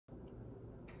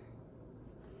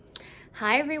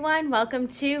Hi everyone, welcome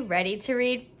to Ready to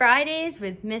Read Fridays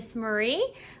with Miss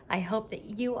Marie. I hope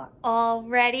that you are all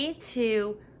ready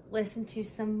to listen to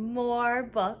some more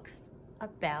books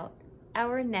about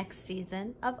our next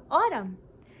season of autumn.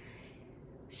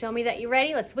 Show me that you're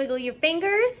ready. Let's wiggle your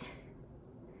fingers.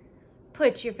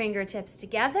 Put your fingertips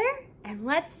together and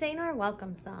let's sing our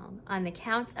welcome song on the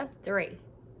count of 3.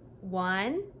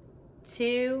 1,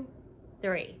 2,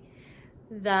 3.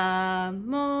 The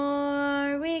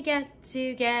more we get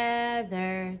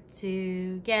together,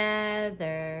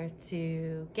 together,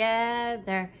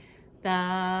 together,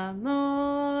 the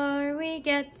more we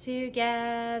get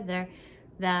together,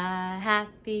 the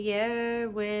happier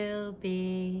we'll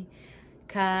be.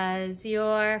 'Cause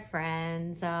your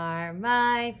friends are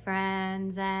my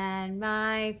friends and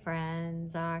my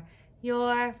friends are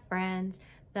your friends.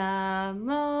 The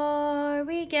more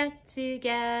we get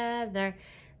together,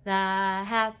 the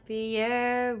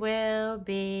happier we'll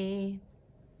be.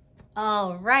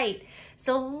 All right,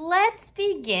 so let's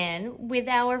begin with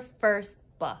our first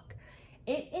book.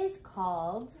 It is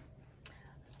called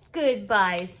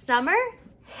Goodbye Summer,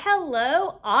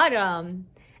 Hello Autumn,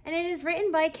 and it is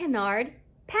written by Kennard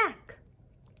Pack.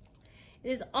 It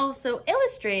is also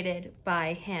illustrated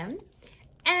by him,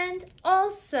 and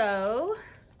also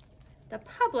the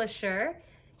publisher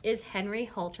is Henry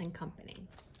Holt & Company.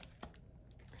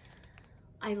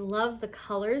 I love the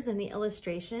colors and the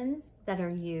illustrations that are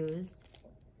used.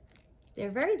 They're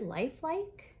very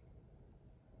lifelike,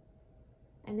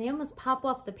 and they almost pop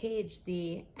off the page,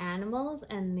 the animals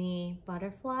and the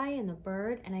butterfly and the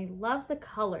bird, and I love the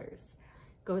colors.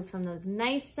 It goes from those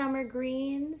nice summer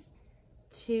greens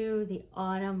to the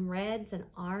autumn reds and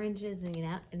oranges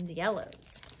and yellows.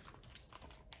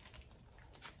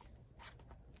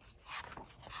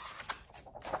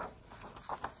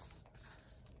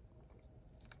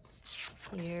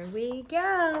 Here we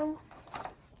go.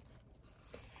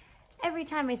 Every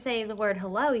time I say the word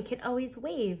hello, you can always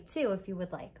wave too if you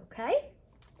would like, okay?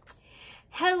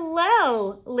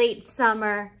 Hello, late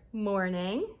summer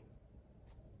morning.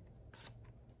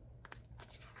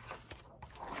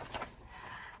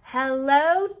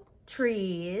 Hello,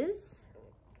 trees.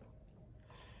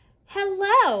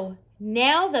 Hello.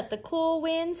 Now that the cool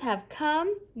winds have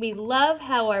come, we love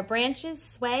how our branches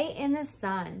sway in the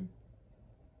sun.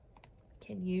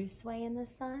 Can you sway in the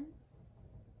sun?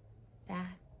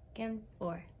 Back and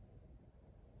forth.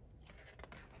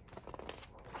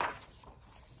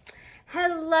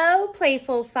 Hello,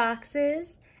 playful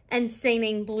foxes and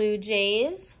singing blue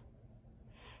jays.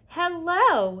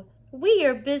 Hello, we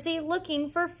are busy looking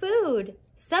for food.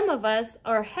 Some of us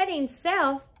are heading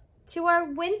south to our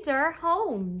winter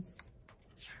homes.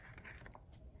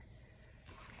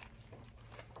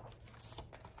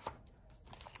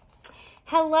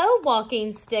 Hello,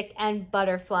 walking stick and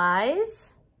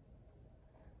butterflies.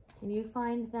 Can you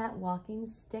find that walking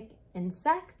stick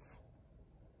insect?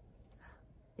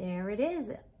 There it is.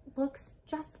 It looks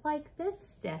just like this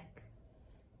stick.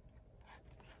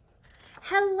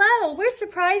 Hello, we're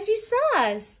surprised you saw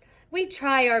us. We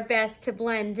try our best to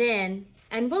blend in,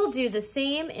 and we'll do the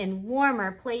same in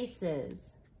warmer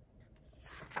places.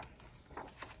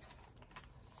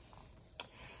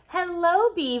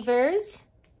 Hello, beavers.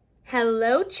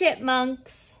 Hello,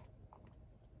 chipmunks.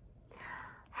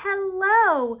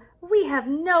 Hello, we have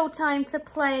no time to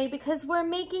play because we're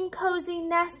making cozy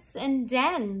nests and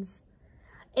dens.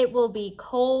 It will be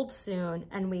cold soon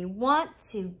and we want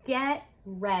to get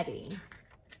ready.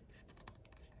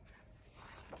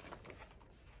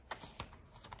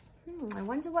 I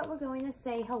wonder what we're going to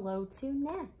say hello to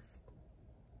next.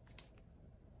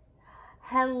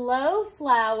 Hello,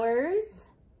 flowers.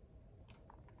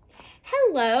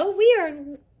 Hello, we are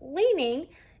leaning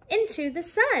into the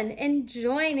sun,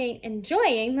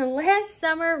 enjoying the last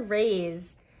summer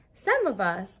rays. Some of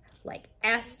us, like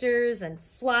asters and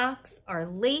phlox, are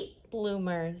late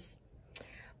bloomers.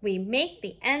 We make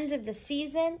the end of the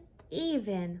season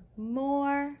even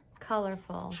more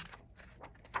colorful.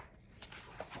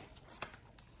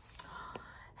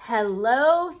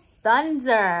 Hello,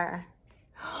 thunder.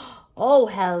 Oh,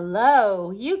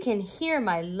 hello. You can hear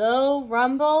my low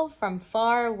rumble from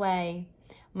far away.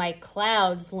 My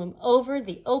clouds loom over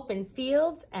the open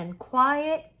fields and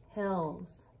quiet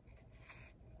hills.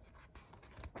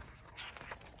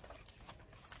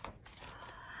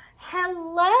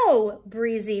 Hello,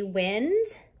 breezy wind.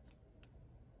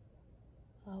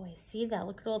 Oh, I see that.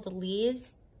 Look at all the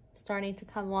leaves starting to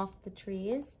come off the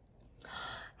trees.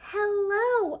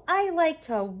 Hello, I like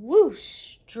to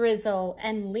whoosh, drizzle,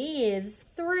 and leaves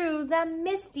through the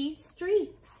misty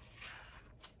streets.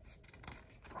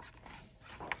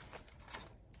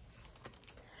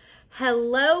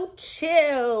 Hello,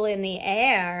 chill in the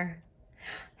air.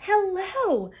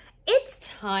 Hello, it's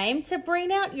time to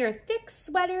bring out your thick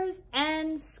sweaters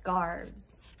and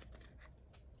scarves.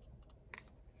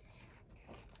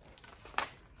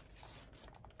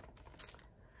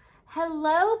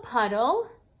 Hello, puddle.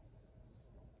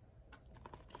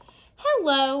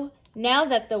 Hello, now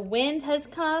that the wind has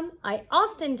come, I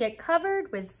often get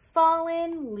covered with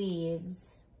fallen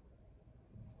leaves.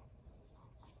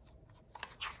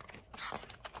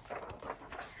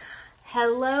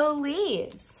 Hello,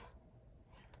 leaves.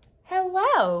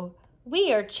 Hello,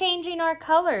 we are changing our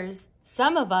colors.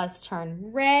 Some of us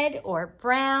turn red or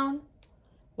brown,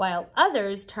 while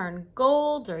others turn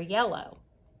gold or yellow.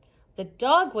 The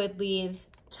dogwood leaves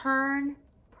turn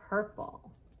purple.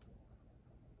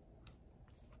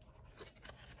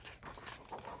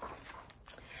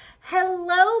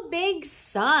 Hello, big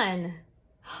sun.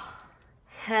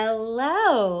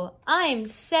 Hello, I'm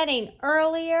setting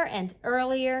earlier and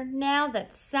earlier now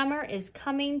that summer is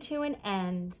coming to an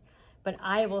end, but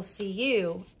I will see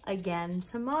you again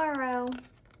tomorrow.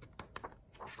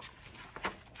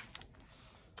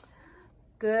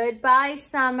 Goodbye,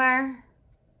 summer.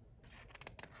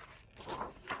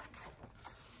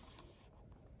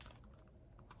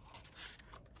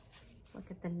 Look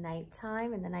at the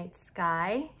nighttime and the night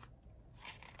sky.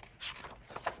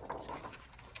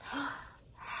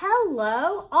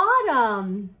 Hello,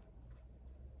 autumn.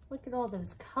 Look at all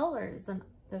those colors on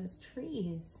those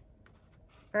trees.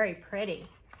 Very pretty.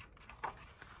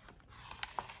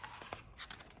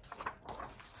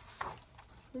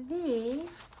 The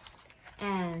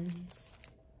ends.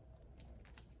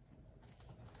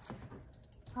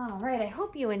 All right, I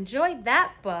hope you enjoyed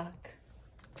that book.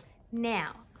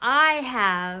 Now, I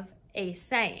have a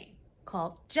saying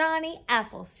called Johnny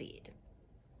Appleseed.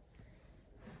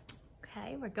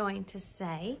 Okay, we're going to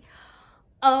say,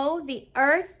 oh, the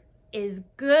earth is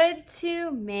good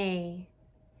to me.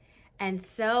 And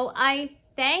so I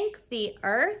thank the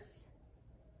earth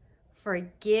for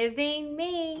giving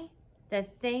me the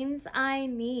things I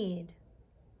need.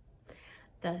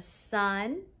 The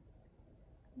sun,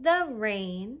 the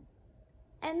rain,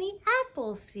 and the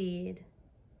apple seed.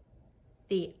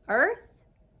 The earth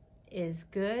is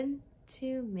good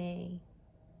to me.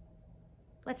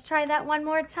 Let's try that one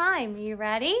more time. You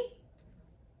ready?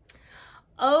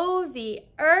 Oh, the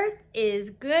earth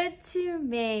is good to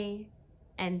me,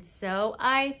 and so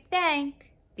I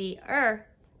thank the earth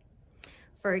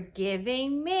for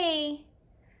giving me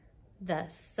the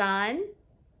sun,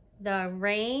 the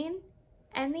rain,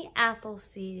 and the apple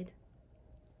seed.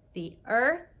 The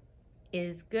earth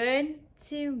is good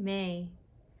to me.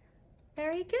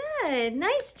 Very good.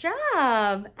 Nice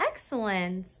job.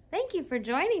 Excellent. Thank you for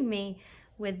joining me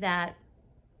with that.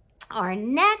 Our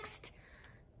next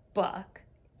book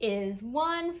is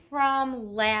one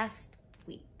from last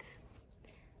week.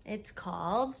 It's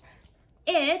called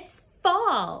It's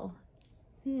Fall.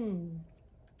 Do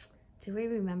we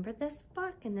remember this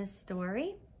book and this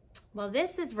story? Well,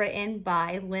 this is written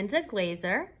by Linda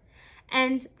Glazer,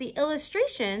 and the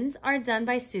illustrations are done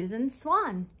by Susan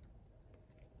Swan.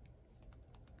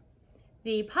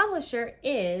 The publisher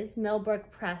is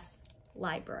Millbrook Press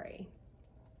Library.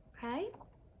 Okay,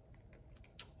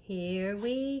 here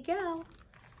we go.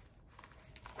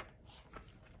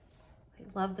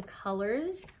 I love the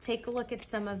colors. Take a look at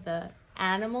some of the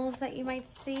animals that you might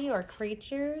see or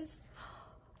creatures.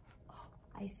 Oh,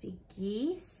 I see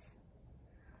geese.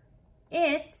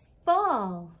 It's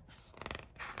fall.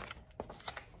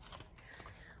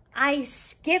 I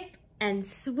skip and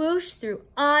swoosh through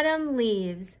autumn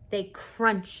leaves. They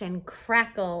crunch and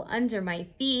crackle under my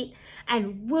feet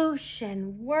and whoosh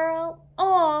and whirl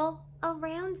all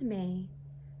around me.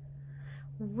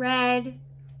 Red,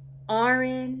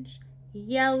 orange,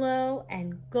 yellow,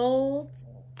 and gold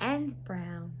and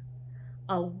brown.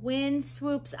 A wind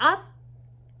swoops up,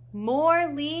 more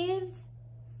leaves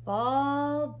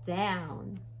fall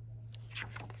down.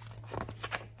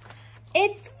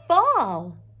 It's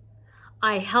fall.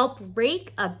 I help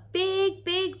rake a big,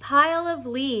 big pile of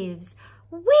leaves.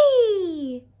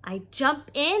 Whee! I jump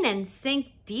in and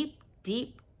sink deep,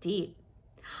 deep, deep.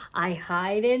 I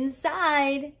hide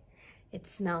inside. It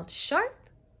smelled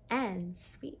sharp and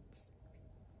sweet.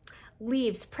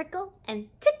 Leaves prickle and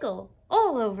tickle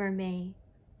all over me.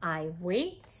 I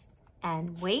wait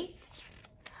and wait.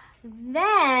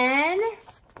 Then,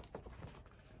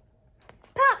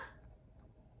 pop!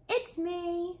 It's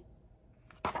me.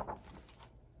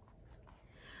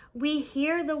 We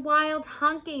hear the wild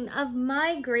honking of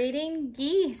migrating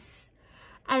geese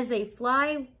as they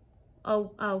fly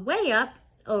way up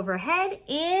overhead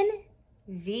in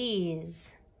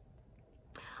V's.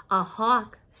 A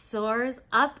hawk soars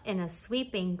up in a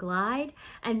sweeping glide,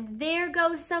 and there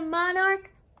go some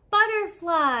monarch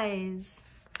butterflies.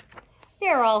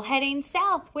 They're all heading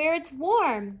south where it's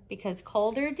warm because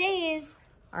colder days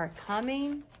are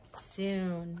coming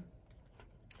soon.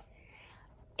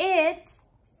 It's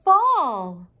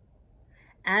fall.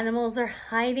 Animals are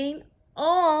hiding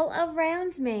all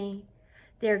around me.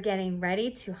 They're getting ready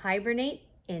to hibernate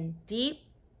in deep,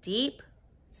 deep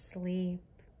sleep.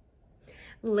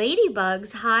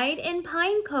 Ladybugs hide in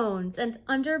pine cones and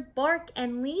under bark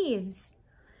and leaves.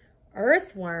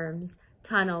 Earthworms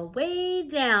tunnel way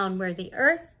down where the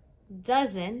earth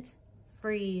doesn't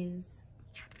freeze.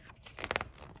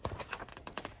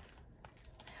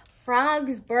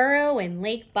 Frogs burrow in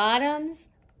lake bottoms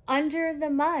under the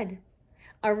mud.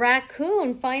 A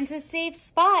raccoon finds a safe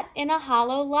spot in a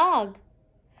hollow log.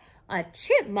 A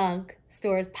chipmunk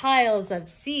stores piles of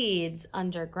seeds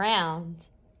underground.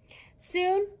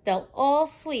 Soon they'll all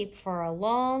sleep for a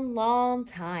long, long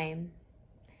time.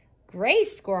 Gray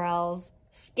squirrels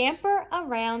scamper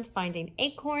around finding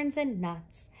acorns and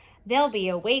nuts. They'll be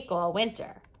awake all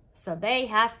winter, so they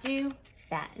have to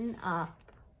fatten up.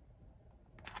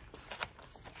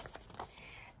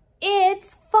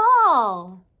 It's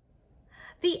fall.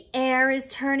 The air is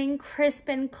turning crisp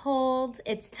and cold.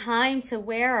 It's time to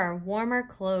wear our warmer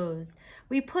clothes.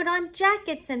 We put on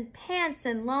jackets and pants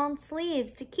and long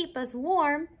sleeves to keep us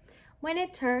warm when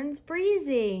it turns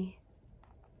breezy.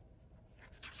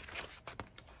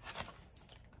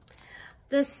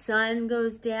 The sun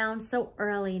goes down so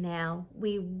early now.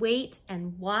 We wait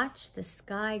and watch the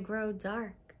sky grow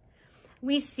dark.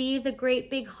 We see the great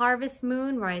big harvest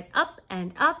moon rise up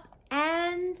and up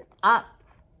and up.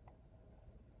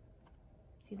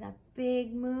 See that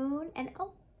big moon? And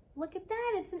oh, look at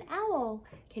that, it's an owl.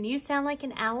 Can you sound like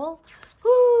an owl?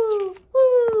 Woo,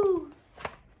 woo.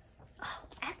 Oh,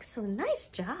 excellent, nice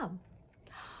job.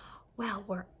 Well,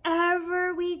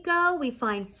 wherever we go, we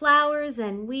find flowers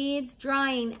and weeds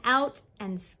drying out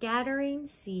and scattering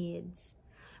seeds.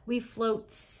 We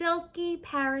float silky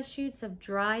parachutes of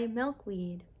dry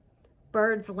milkweed.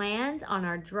 Birds land on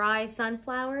our dry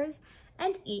sunflowers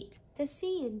and eat the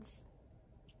seeds.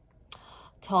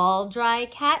 Tall, dry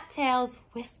cattails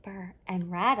whisper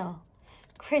and rattle.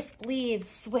 Crisp leaves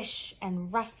swish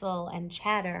and rustle and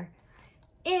chatter.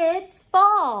 It's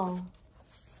fall.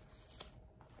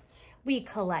 We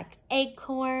collect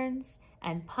acorns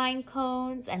and pine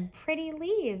cones and pretty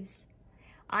leaves.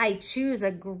 I choose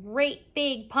a great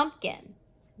big pumpkin.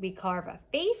 We carve a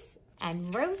face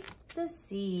and roast the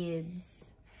seeds.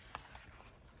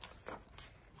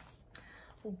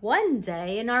 One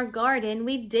day in our garden,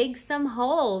 we dig some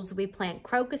holes. We plant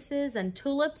crocuses and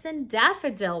tulips and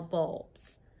daffodil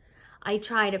bulbs. I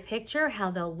try to picture how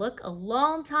they'll look a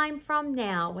long time from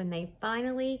now when they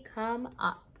finally come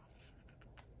up.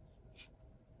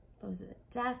 Those are the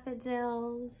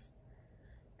daffodils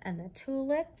and the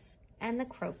tulips and the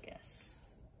crocus.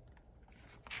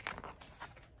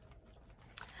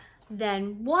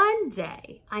 Then one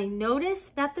day, I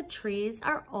noticed that the trees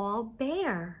are all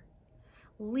bare.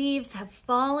 Leaves have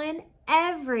fallen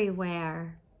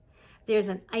everywhere. There's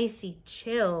an icy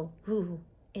chill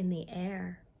in the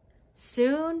air.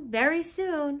 Soon, very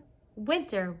soon,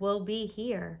 winter will be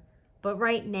here. But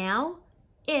right now,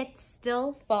 it's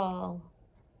still fall.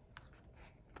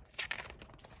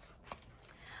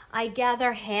 I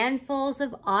gather handfuls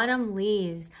of autumn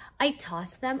leaves. I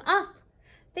toss them up.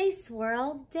 They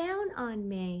swirl down on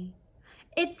me.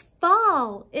 It's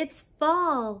fall, it's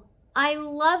fall. I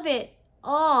love it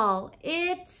all.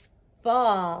 It's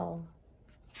fall.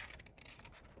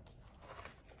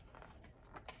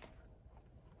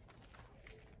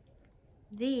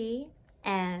 The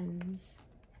ends.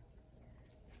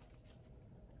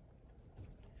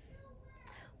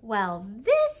 Well,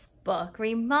 this book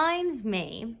reminds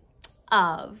me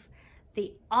of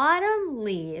the autumn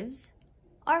leaves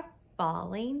are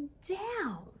falling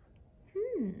down.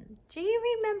 Do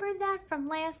you remember that from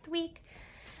last week?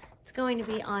 It's going to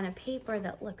be on a paper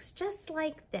that looks just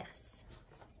like this.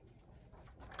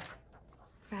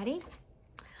 Ready?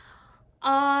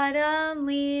 Autumn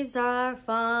leaves are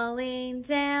falling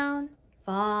down,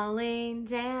 falling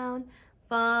down,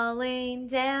 falling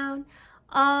down.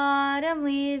 Autumn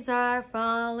leaves are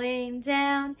falling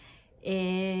down.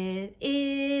 It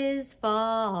is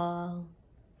fall.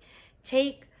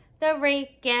 Take the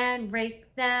rake and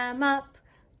rake them up,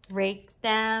 rake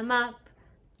them up,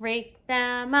 rake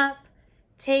them up.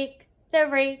 Take the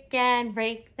rake and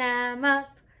rake them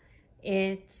up.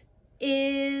 It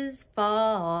is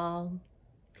fall.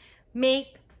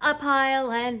 Make a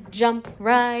pile and jump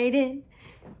right in,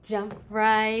 jump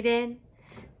right in.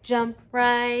 jump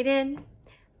right in.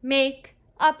 Make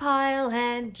a pile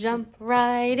and jump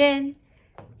right in.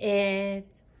 It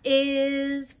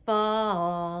is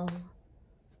fall.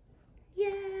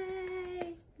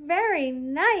 Yay! Very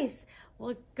nice.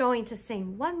 We're going to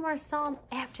sing one more song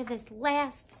after this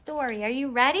last story. Are you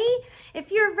ready?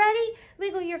 If you're ready,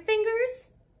 wiggle your fingers.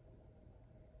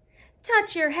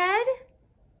 Touch your head.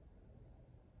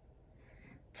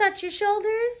 Touch your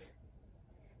shoulders.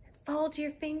 Fold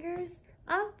your fingers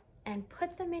up and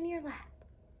put them in your lap.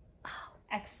 Oh,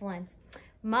 excellent.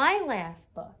 My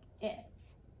last book is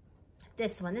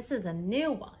this one. This is a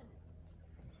new one.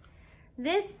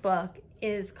 This book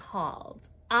is called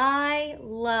I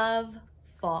Love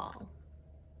Fall.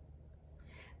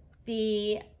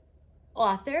 The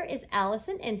author is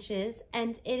Allison Inches,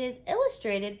 and it is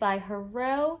illustrated by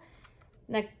Hiro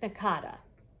Nakata.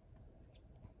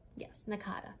 Yes,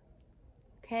 Nakata.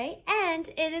 Okay, and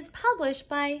it is published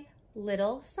by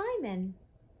Little Simon.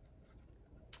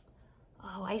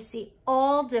 Oh, I see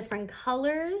all different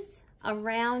colors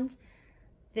around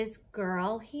this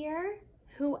girl here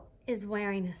who is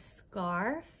wearing a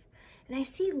scarf. And I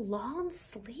see long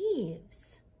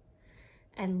sleeves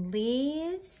and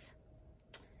leaves.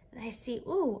 And I see,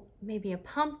 ooh, maybe a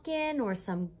pumpkin or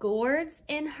some gourds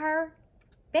in her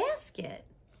basket.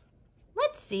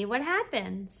 Let's see what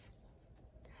happens.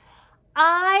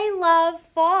 I love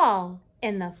fall.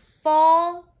 In the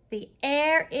fall, the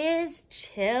air is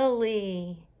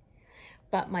chilly,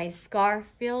 but my scarf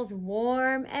feels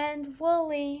warm and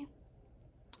woolly.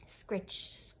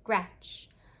 Scritch, scratch,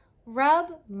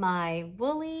 rub my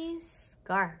woolly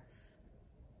scarf.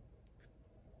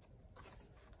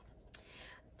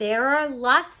 There are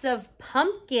lots of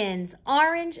pumpkins,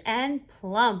 orange and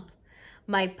plump.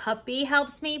 My puppy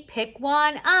helps me pick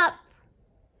one up.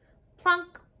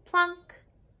 Plunk, plunk.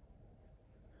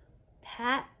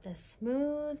 Pat the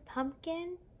smooth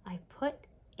pumpkin I put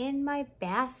in my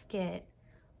basket.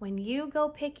 When you go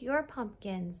pick your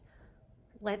pumpkins,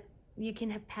 you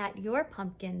can pat your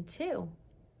pumpkin too.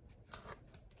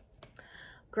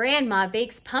 Grandma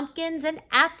bakes pumpkins and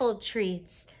apple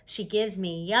treats. She gives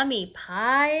me yummy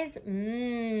pies,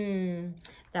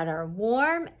 that are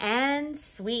warm and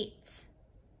sweet.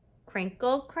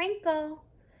 Crinkle, crinkle.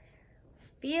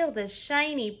 Feel the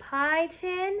shiny pie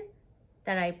tin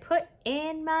that I put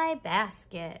in my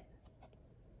basket.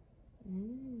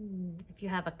 If you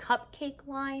have a cupcake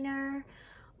liner,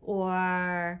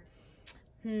 or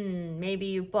maybe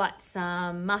you bought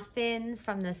some muffins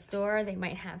from the store, they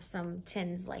might have some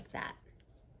tins like that.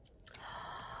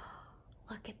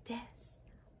 Look at this.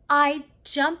 I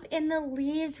jump in the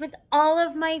leaves with all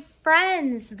of my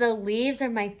friends. The leaves are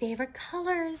my favorite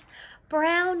colors: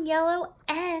 brown, yellow,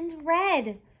 and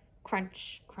red.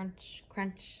 Crunch, crunch,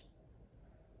 crunch.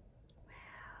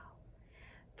 Wow.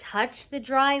 Touch the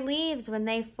dry leaves when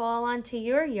they fall onto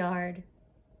your yard.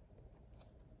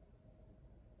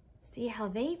 See how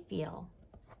they feel.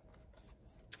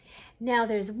 Now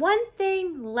there's one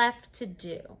thing left to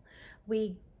do.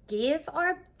 We give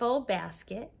our full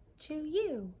basket to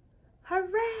you.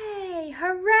 Hooray!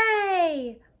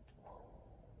 Hooray!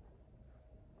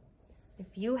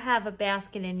 If you have a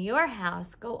basket in your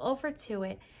house, go over to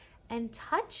it and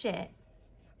touch it.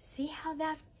 See how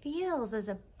that feels. Is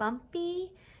it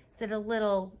bumpy? Is it a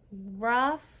little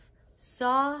rough,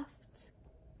 soft?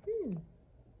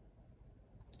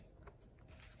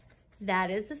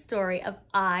 That is the story of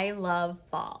I Love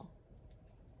Fall.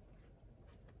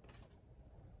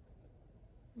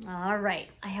 All right,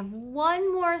 I have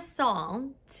one more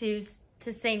song to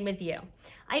sing with you.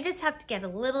 I just have to get a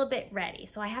little bit ready,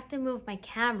 so I have to move my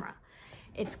camera.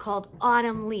 It's called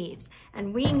Autumn Leaves,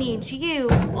 and we need you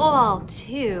all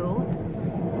to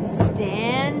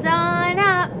stand on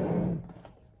up.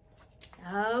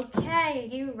 Okay,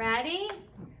 you ready?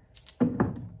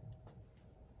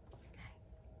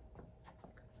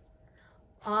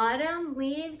 Autumn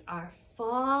leaves are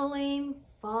falling,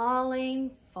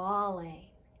 falling, falling.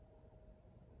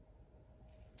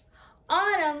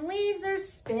 Autumn leaves are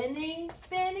spinning,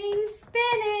 spinning,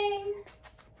 spinning.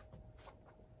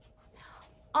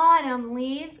 Autumn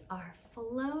leaves are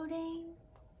floating,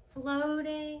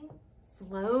 floating,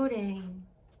 floating.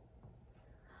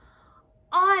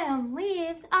 Autumn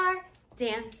leaves are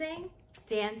dancing,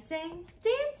 dancing,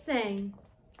 dancing.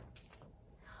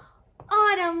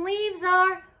 Autumn leaves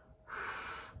are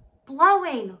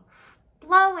blowing,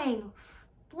 blowing,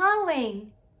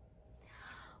 blowing.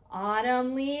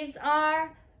 Autumn leaves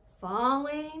are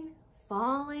falling,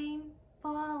 falling,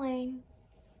 falling.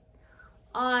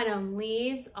 Autumn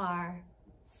leaves are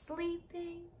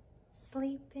sleeping,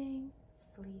 sleeping,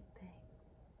 sleeping.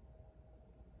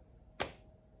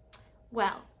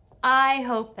 Well, I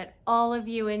hope that all of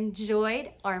you enjoyed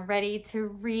our Ready to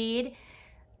Read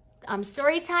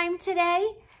story time today.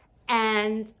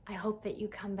 And I hope that you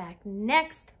come back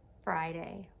next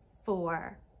Friday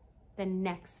for the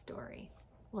next story.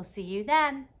 We'll see you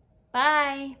then.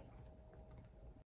 Bye.